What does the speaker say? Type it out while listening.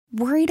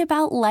Worried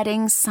about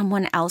letting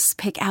someone else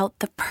pick out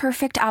the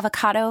perfect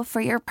avocado for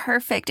your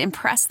perfect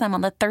impress them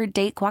on the third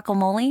date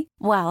guacamole?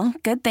 Well,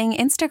 good thing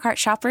Instacart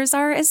shoppers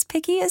are as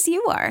picky as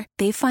you are.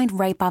 They find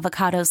ripe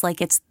avocados like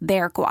it's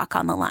their guac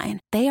on the line.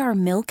 They are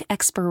milk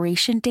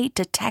expiration date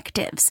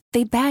detectives.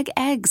 They bag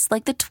eggs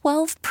like the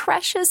 12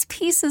 precious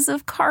pieces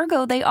of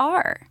cargo they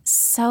are.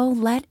 So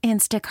let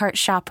Instacart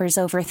shoppers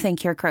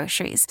overthink your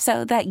groceries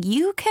so that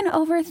you can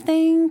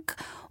overthink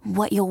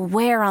what you'll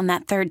wear on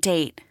that third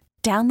date.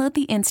 Download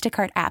the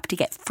Instacart app to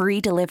get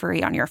free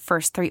delivery on your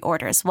first 3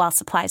 orders while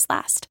supplies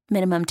last.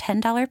 Minimum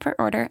 $10 per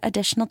order.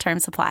 Additional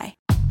terms apply.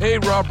 Hey,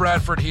 Rob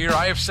Bradford here.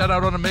 I have set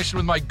out on a mission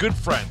with my good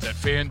friends at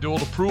FanDuel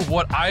to prove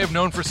what I have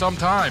known for some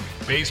time.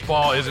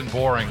 Baseball isn't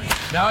boring.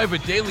 Now I have a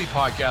daily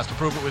podcast to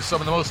prove it with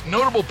some of the most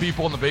notable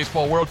people in the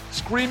baseball world,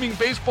 screaming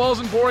baseball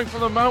isn't boring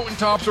from the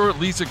mountaintops, or at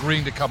least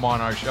agreeing to come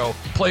on our show.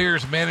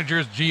 Players,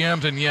 managers,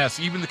 GMs, and yes,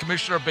 even the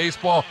commissioner of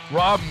baseball,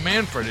 Rob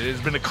Manfred. It has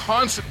been a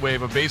constant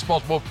wave of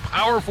baseball's most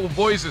powerful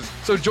voices.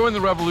 So join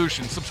the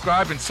revolution.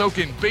 Subscribe and soak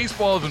in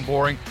Baseball Isn't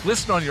Boring.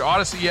 Listen on your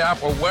Odyssey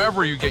app or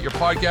wherever you get your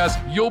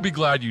podcasts. You'll be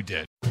glad you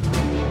did.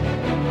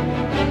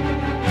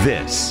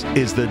 This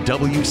is the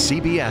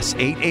WCBS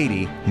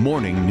 880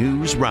 Morning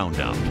News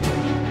Roundup.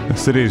 The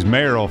city's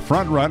mayoral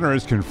frontrunner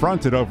is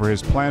confronted over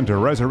his plan to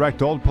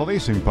resurrect old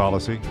policing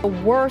policy. The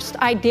worst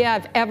idea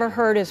I've ever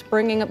heard is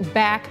bringing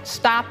back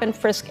stop and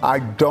frisk.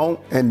 I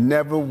don't and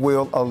never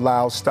will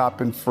allow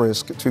stop and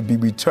frisk to be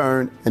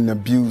returned and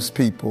abuse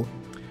people.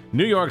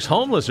 New York's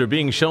homeless are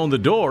being shown the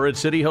door at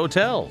city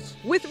hotels.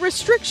 With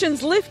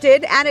restrictions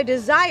lifted and a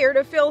desire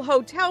to fill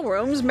hotel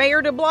rooms,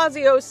 Mayor de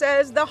Blasio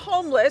says the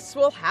homeless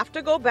will have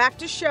to go back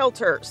to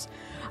shelters.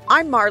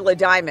 I'm Marla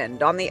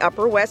Diamond on the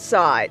Upper West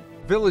Side.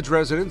 Village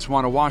residents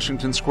want a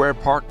Washington Square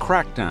Park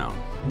crackdown.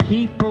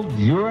 People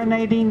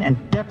urinating and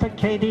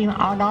defecating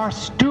on our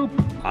stoop.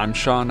 I'm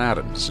Sean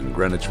Adams in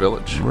Greenwich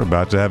Village. We're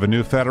about to have a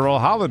new federal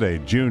holiday,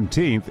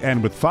 Juneteenth,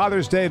 and with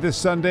Father's Day this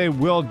Sunday,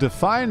 we'll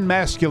define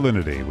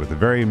masculinity with the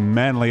very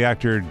manly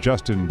actor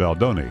Justin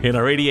Baldoni. In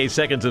our 88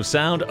 seconds of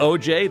sound,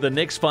 OJ, the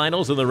Knicks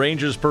finals, and the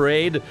Rangers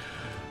parade,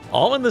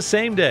 all in the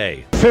same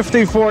day.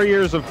 54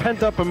 years of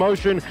pent-up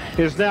emotion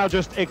is now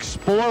just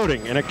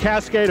exploding in a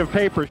cascade of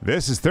papers.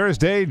 This is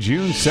Thursday,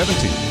 June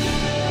 17th.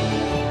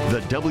 The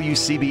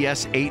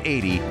WCBS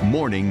 880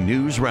 Morning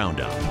News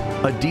Roundup.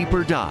 A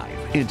deeper dive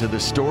into the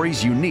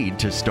stories you need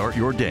to start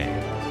your day.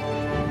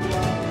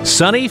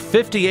 Sunny,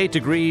 58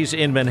 degrees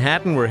in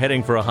Manhattan. We're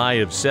heading for a high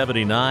of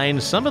 79.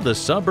 Some of the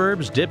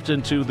suburbs dipped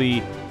into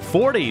the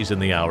 40s in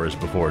the hours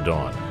before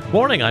dawn.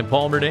 Morning, I'm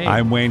Paul Murnane.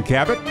 I'm Wayne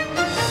Cabot.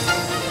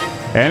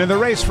 And in the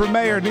race for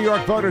mayor, New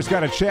York voters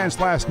got a chance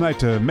last night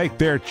to make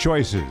their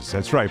choices.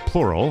 That's right,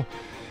 plural.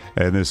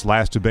 In this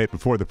last debate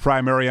before the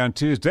primary on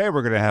Tuesday,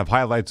 we're going to have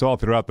highlights all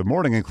throughout the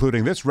morning,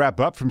 including this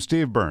wrap-up from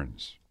Steve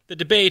Burns. The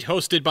debate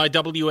hosted by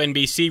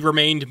WNBC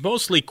remained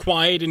mostly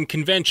quiet and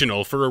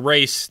conventional for a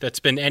race that's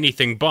been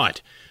anything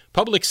but.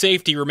 Public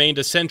safety remained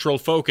a central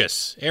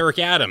focus. Eric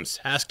Adams,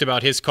 asked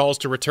about his calls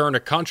to return a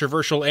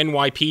controversial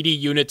NYPD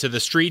unit to the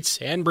streets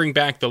and bring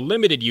back the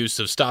limited use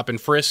of stop and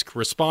frisk,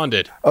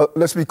 responded.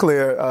 Let's be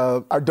clear.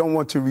 I don't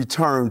want to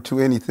return to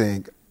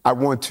anything. I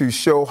want to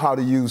show how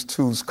to use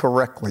tools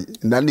correctly,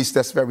 and at least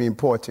that's very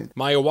important.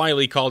 Maya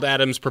Wiley called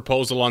Adams'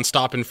 proposal on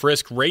stop and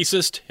frisk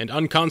racist and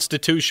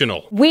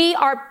unconstitutional. We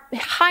are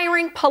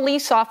hiring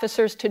police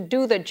officers to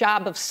do the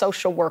job of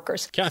social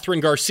workers. Catherine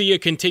Garcia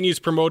continues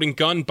promoting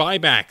gun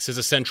buybacks as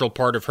a central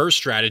part of her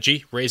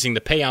strategy, raising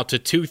the payout to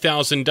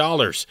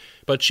 $2,000.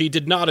 But she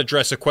did not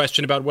address a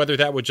question about whether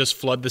that would just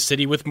flood the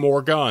city with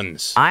more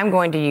guns. I'm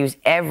going to use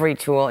every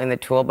tool in the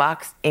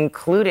toolbox,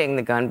 including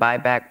the gun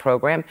buyback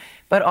program,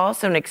 but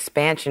also an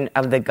expansion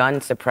of the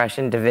gun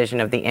suppression division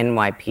of the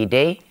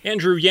NYPD.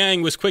 Andrew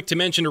Yang was quick to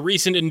mention a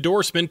recent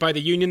endorsement by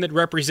the union that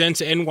represents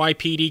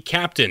NYPD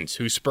captains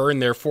who spurn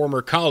their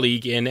former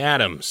colleague in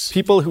Adams.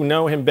 People who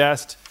know him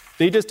best,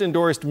 they just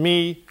endorsed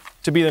me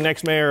to be the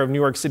next mayor of New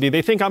York City.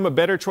 They think I'm a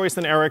better choice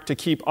than Eric to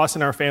keep us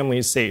and our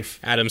families safe.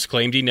 Adams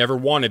claimed he never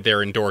wanted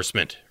their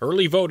endorsement.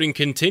 Early voting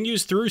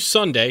continues through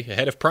Sunday,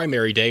 ahead of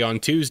primary day on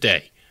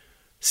Tuesday.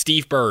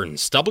 Steve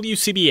Burns,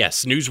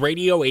 WCBS News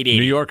Radio 880.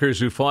 New Yorkers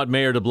who fought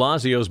Mayor de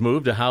Blasio's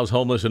move to house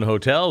homeless in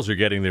hotels are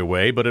getting their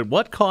way, but at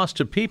what cost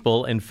to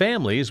people and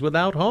families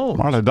without homes?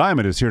 Marla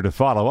Diamond is here to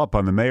follow up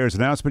on the mayor's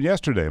announcement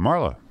yesterday.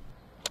 Marla.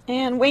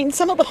 And Wayne,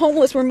 some of the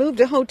homeless were moved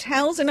to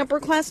hotels in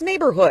upper-class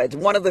neighborhoods.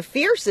 One of the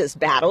fiercest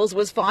battles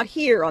was fought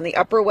here on the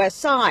Upper West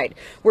Side,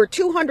 where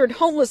 200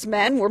 homeless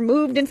men were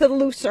moved into the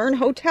Lucerne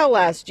Hotel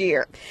last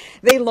year.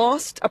 They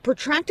lost a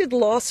protracted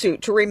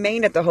lawsuit to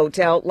remain at the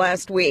hotel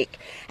last week.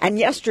 And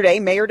yesterday,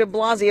 Mayor de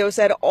Blasio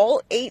said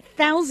all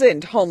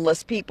 8,000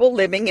 homeless people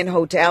living in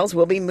hotels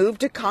will be moved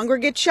to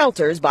congregate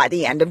shelters by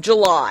the end of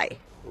July.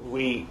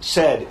 We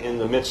said in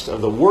the midst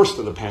of the worst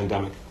of the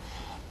pandemic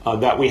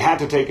that we had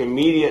to take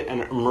immediate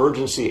and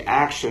emergency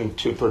action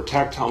to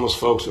protect homeless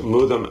folks,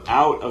 move them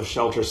out of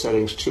shelter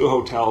settings to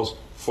hotels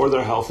for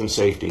their health and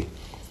safety.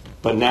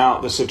 But now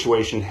the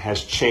situation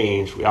has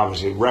changed. We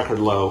obviously record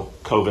low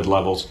COVID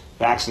levels,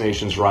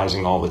 vaccinations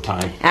rising all the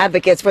time.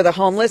 Advocates for the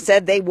homeless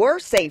said they were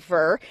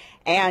safer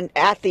and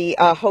at the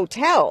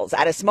hotels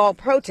at a small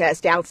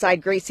protest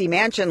outside Gracie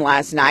Mansion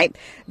last night.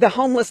 The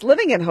homeless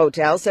living in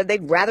hotels said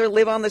they'd rather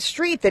live on the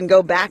street than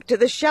go back to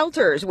the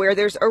shelters where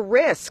there's a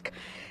risk.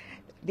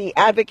 The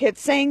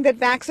advocates saying that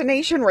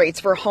vaccination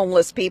rates for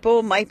homeless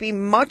people might be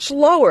much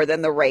lower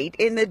than the rate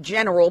in the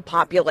general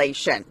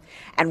population.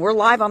 And we're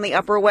live on the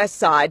Upper West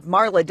Side.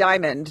 Marla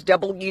Diamond,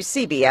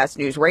 WCBS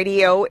News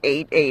Radio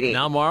 880.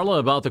 Now, Marla,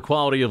 about the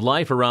quality of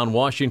life around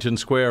Washington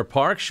Square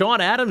Park.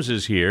 Sean Adams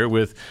is here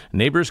with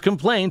neighbors'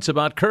 complaints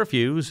about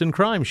curfews and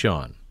crime,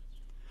 Sean.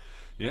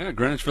 Yeah,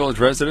 Greenwich Village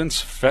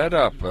residents fed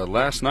up.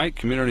 Last night,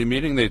 community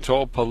meeting, they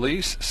told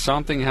police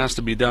something has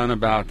to be done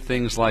about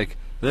things like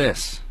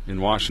this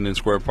in Washington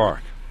Square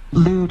Park.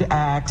 Lewd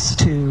acts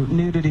to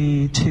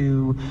nudity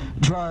to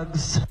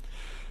drugs.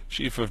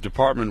 Chief of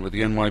Department with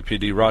the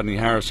NYPD, Rodney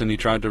Harrison, he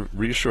tried to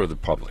reassure the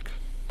public.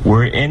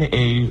 We're in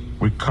a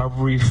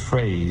recovery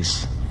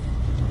phase,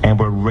 and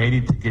we're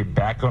ready to get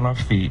back on our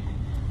feet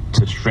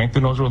to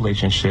strengthen those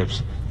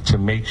relationships, to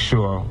make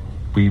sure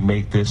we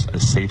make this a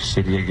safe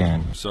city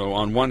again. So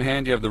on one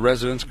hand, you have the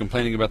residents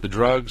complaining about the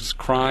drugs,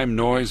 crime,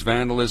 noise,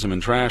 vandalism,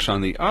 and trash.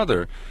 On the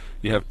other,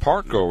 you have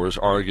parkgoers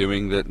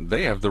arguing that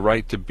they have the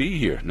right to be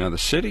here. Now, the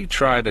city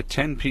tried a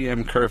 10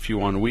 p.m.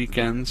 curfew on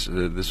weekends.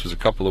 This was a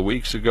couple of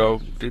weeks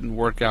ago. Didn't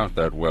work out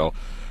that well.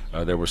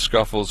 There were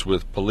scuffles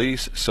with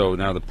police, so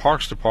now the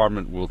Parks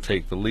Department will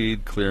take the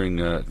lead, clearing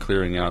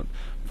out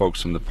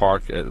folks from the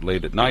park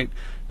late at night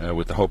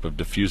with the hope of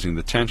diffusing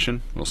the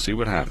tension. We'll see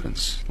what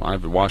happens.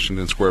 Live at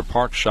Washington Square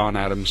Park, Sean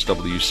Adams,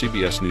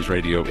 WCBS News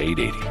Radio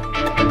 880.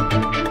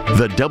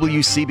 The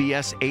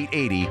WCBS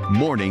 880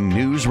 Morning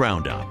News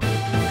Roundup.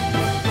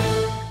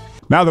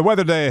 Now the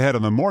weather day ahead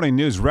on the Morning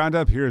News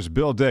Roundup. Here's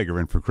Bill Dager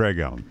in for Craig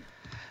Allen.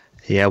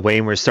 Yeah,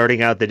 Wayne, we're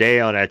starting out the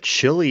day on a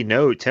chilly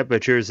note.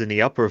 Temperatures in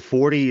the upper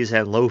 40s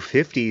and low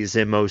 50s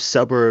in most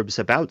suburbs.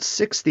 About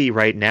 60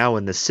 right now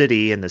in the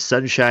city, and the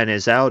sunshine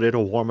is out.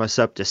 It'll warm us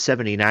up to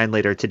 79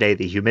 later today.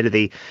 The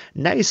humidity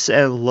nice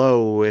and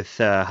low with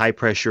high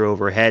pressure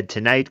overhead.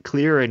 Tonight,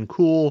 clear and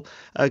cool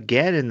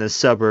again in the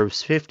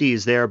suburbs.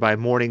 50s there by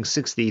morning,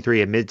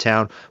 63 in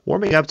Midtown.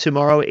 Warming up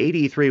tomorrow,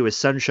 83 with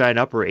sunshine,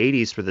 upper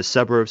 80s for the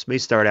suburbs. May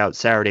start out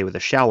Saturday with a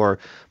shower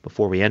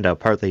before we end up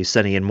partly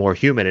sunny and more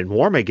humid and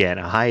warm again.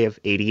 A high of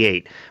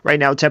 88. Right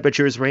now,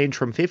 temperatures range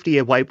from 50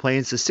 at White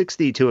Plains to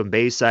 62 in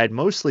Bayside,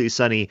 mostly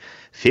sunny,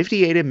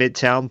 58 in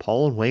Midtown.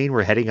 Paul and Wayne,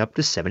 we're heading up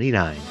to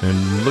 79.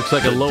 And looks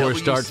like a lower WCBS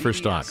start for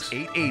stocks.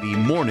 880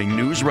 Morning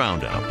News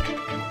Roundup.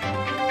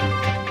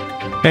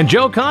 And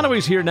Joe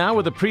Conaway's here now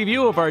with a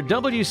preview of our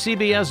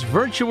WCBS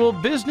virtual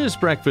business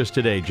breakfast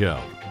today, Joe.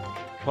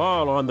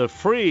 Paul, on the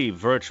free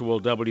virtual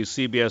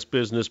WCBS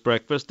Business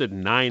Breakfast at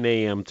 9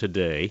 a.m.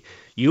 today,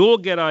 you'll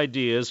get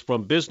ideas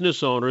from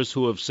business owners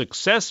who have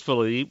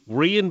successfully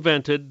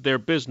reinvented their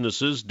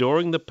businesses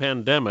during the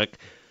pandemic,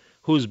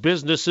 whose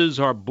businesses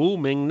are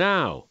booming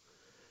now.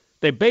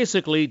 They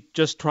basically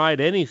just tried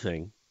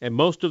anything, and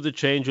most of the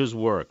changes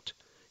worked.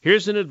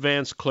 Here's an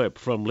advance clip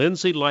from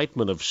Lindsay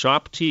Lightman of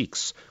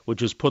Shopteeks,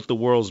 which has put the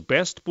world's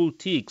best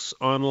boutiques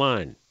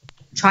online.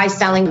 Try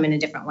selling them in a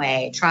different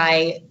way.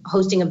 Try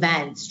hosting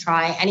events.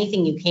 Try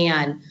anything you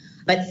can.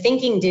 But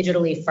thinking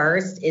digitally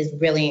first is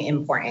really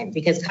important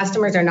because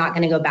customers are not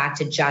going to go back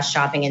to just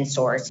shopping in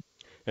stores.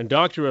 And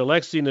Dr.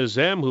 Alexi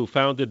Nazem, who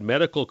founded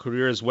medical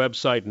careers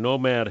website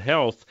Nomad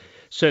Health,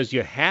 says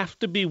you have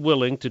to be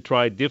willing to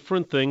try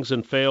different things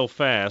and fail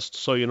fast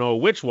so you know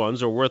which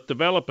ones are worth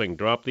developing.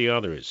 Drop the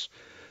others.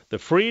 The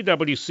free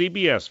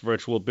WCBS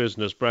Virtual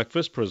Business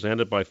Breakfast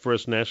presented by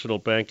First National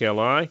Bank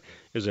LI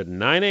is at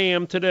 9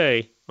 a.m.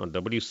 today on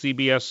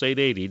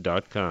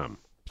WCBS880.com.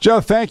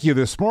 Joe, thank you.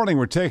 This morning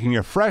we're taking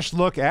a fresh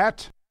look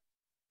at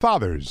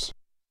fathers,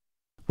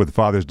 with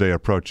Father's Day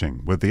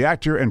approaching, with the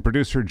actor and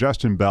producer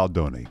Justin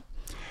Baldoni.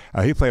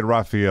 He played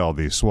Raphael,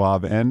 the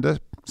suave and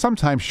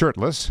sometimes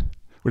shirtless,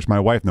 which my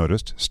wife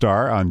noticed,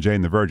 star on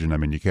Jane the Virgin. I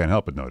mean, you can't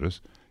help but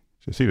notice.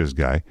 You see this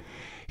guy.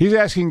 He's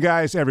asking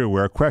guys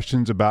everywhere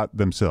questions about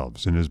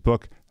themselves in his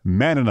book,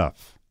 Man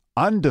Enough,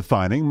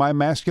 Undefining My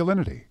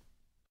Masculinity.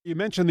 You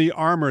mentioned the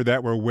armor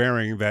that we're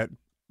wearing that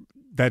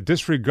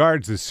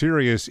disregards the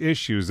serious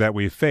issues that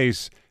we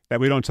face that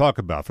we don't talk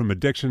about, from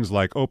addictions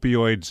like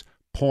opioids,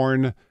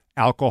 porn,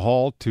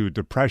 alcohol, to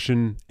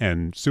depression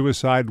and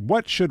suicide.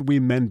 What should we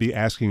men be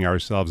asking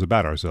ourselves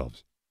about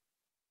ourselves?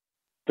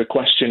 The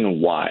question,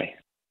 why?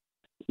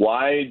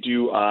 Why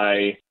do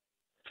I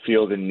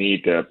feel the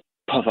need to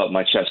puff up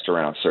my chest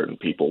around certain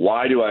people?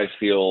 Why do I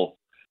feel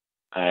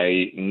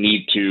I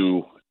need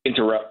to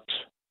interrupt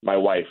my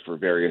wife or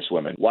various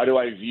women? Why do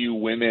I view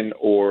women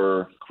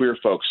or queer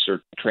folks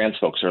or trans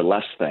folks are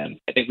less than?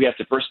 I think we have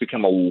to first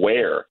become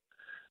aware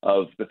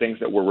of the things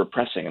that we're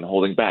repressing and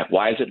holding back.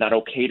 Why is it not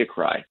okay to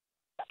cry?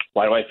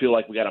 Why do I feel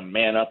like we got to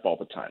man up all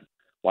the time?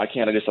 Why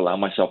can't I just allow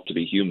myself to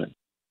be human?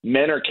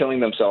 Men are killing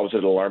themselves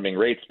at alarming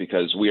rates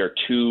because we are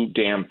too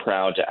damn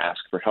proud to ask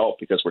for help,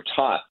 because we're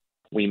taught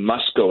we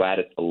must go at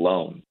it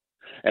alone.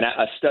 And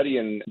a study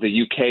in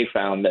the UK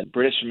found that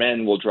British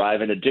men will drive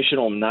an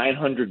additional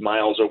 900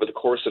 miles over the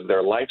course of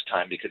their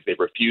lifetime because they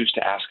refuse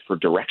to ask for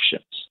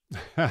directions.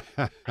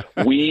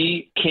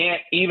 We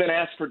can't even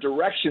ask for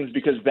directions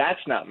because that's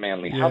not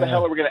manly. How the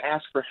hell are we going to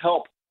ask for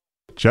help?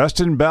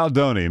 Justin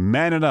Baldoni,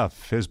 Man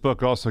Enough. His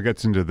book also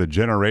gets into the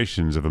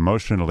generations of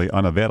emotionally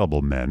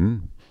unavailable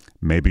men.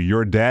 Maybe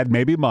your dad,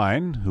 maybe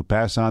mine, who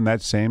pass on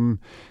that same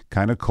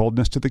kind of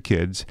coldness to the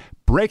kids.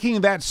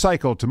 Breaking that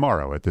cycle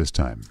tomorrow at this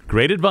time.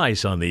 Great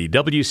advice on the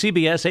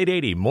WCBS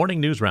 880 Morning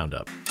News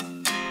Roundup.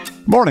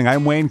 Morning,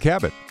 I'm Wayne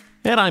Cabot.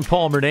 And I'm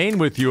Paul Murnane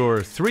with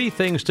your 3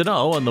 things to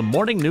know on the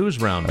Morning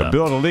News Roundup. A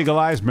bill to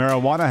legalize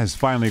marijuana has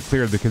finally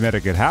cleared the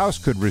Connecticut House,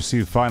 could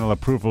receive final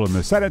approval in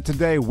the Senate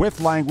today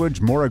with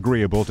language more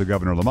agreeable to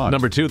Governor Lamont.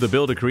 Number 2, the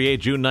bill to create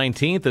June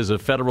 19th as a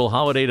federal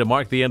holiday to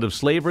mark the end of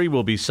slavery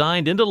will be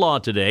signed into law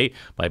today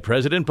by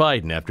President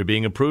Biden after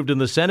being approved in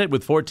the Senate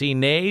with 14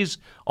 nays,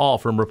 all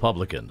from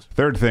Republicans.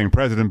 Third thing,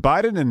 President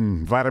Biden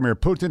and Vladimir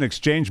Putin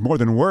exchanged more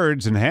than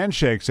words and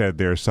handshakes at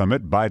their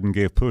summit. Biden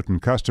gave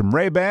Putin custom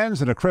Ray-Bans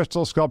and a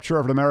crystal sculpture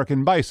of an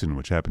American bison,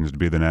 which happens to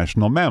be the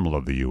national mammal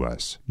of the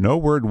U.S. No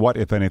word what,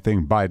 if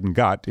anything, Biden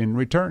got in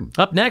return.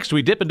 Up next,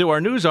 we dip into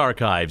our news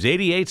archives,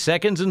 88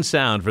 seconds in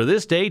sound for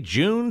this day,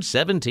 June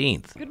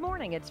 17th. Good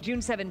morning. It's June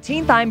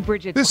 17th. I'm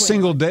Bridget This Quinn.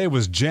 single day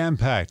was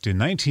jam-packed in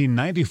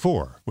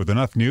 1994 with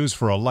enough news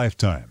for a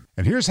lifetime.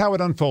 And here's how it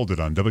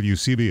unfolded on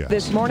WCBS.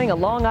 This morning, a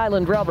Long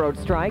Island Railroad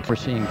strike. We're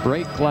seeing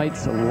brake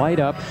lights light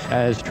up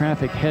as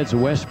traffic heads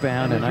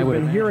westbound. And I've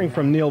been hearing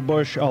from Neil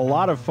Bush, a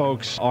lot of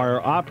folks are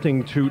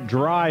opting to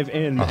drive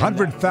in.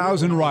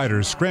 100,000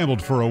 riders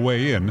scrambled for a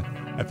way in.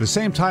 At the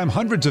same time,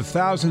 hundreds of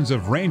thousands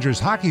of Rangers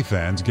hockey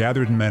fans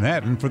gathered in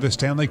Manhattan for the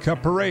Stanley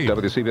Cup parade.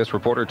 WCBS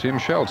reporter Tim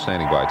Scheld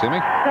standing by. Timmy?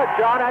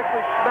 John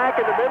actually smack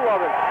in the middle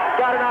of it.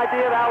 Got an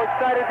idea of how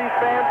excited these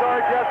fans are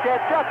just yet.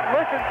 Just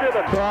listen to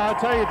them. Well, I'll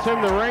tell you,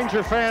 Tim, the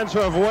Ranger fans who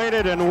have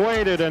waited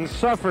and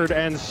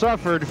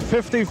suffered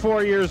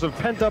 54 years of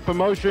pent-up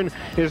emotion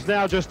is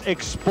now just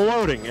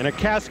exploding in a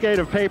cascade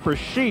of paper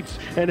sheets.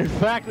 And in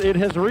fact, it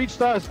has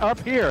reached us up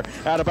here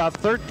at about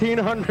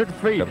 1,300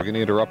 feet. We're going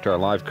to interrupt our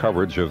live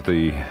coverage of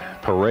the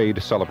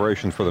parade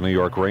celebrations for the New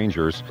York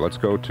Rangers. Let's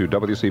go to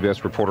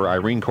WCBS reporter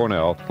Irene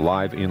Cornell,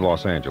 live in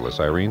Los Angeles.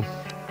 Irene?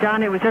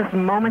 John, it was just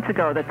moments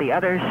ago that the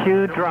other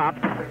shoe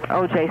dropped.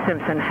 O.J.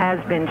 Simpson has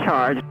been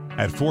charged.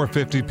 At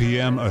 4:50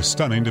 p.m., a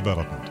stunning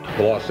development.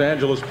 The Los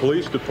Angeles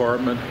Police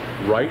Department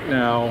right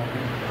now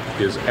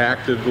is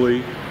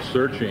actively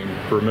searching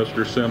for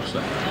Mr.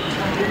 Simpson.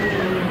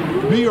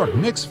 New York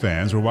Knicks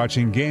fans were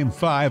watching Game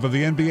 5 of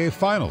the NBA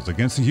Finals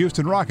against the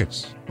Houston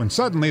Rockets when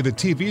suddenly the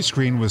TV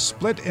screen was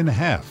split in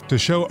half to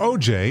show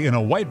O.J. in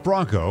a white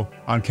Bronco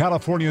on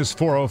California's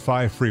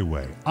 405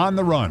 freeway, on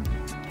the run.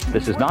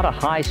 This is not a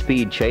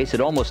high-speed chase. It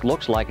almost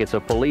looks like it's a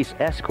police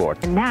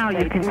escort. And now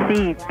you can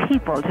see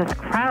people just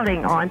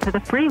crowding onto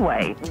the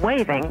freeway,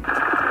 waving. He's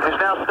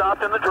now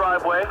stopped in the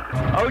driveway.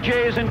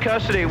 O.J. is in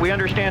custody. We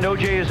understand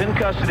O.J. is in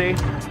custody.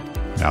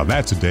 Now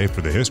that's a day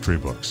for the history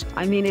books.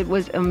 I mean, it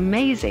was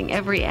amazing,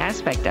 every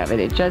aspect of it.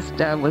 It just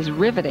was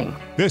riveting.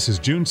 This is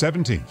June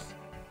 17th.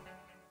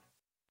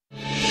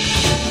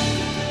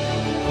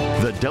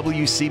 The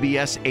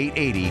WCBS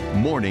 880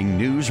 Morning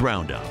News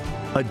Roundup.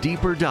 A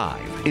deeper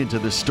dive into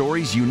the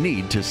stories you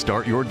need to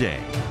start your day.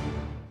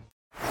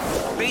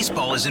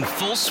 Baseball is in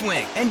full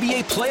swing.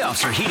 NBA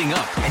playoffs are heating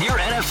up, and your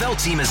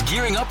NFL team is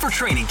gearing up for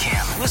training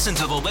camp. Listen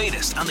to the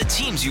latest on the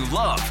teams you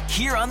love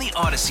here on the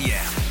Odyssey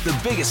app. The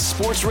biggest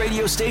sports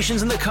radio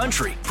stations in the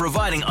country,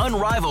 providing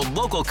unrivaled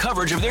local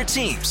coverage of their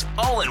teams,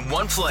 all in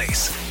one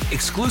place.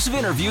 Exclusive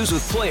interviews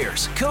with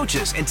players,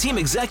 coaches, and team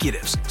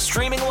executives,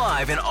 streaming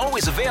live and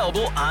always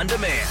available on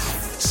demand.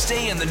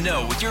 Stay in the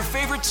know with your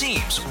favorite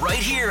teams right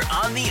here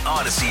on the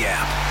Odyssey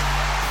app.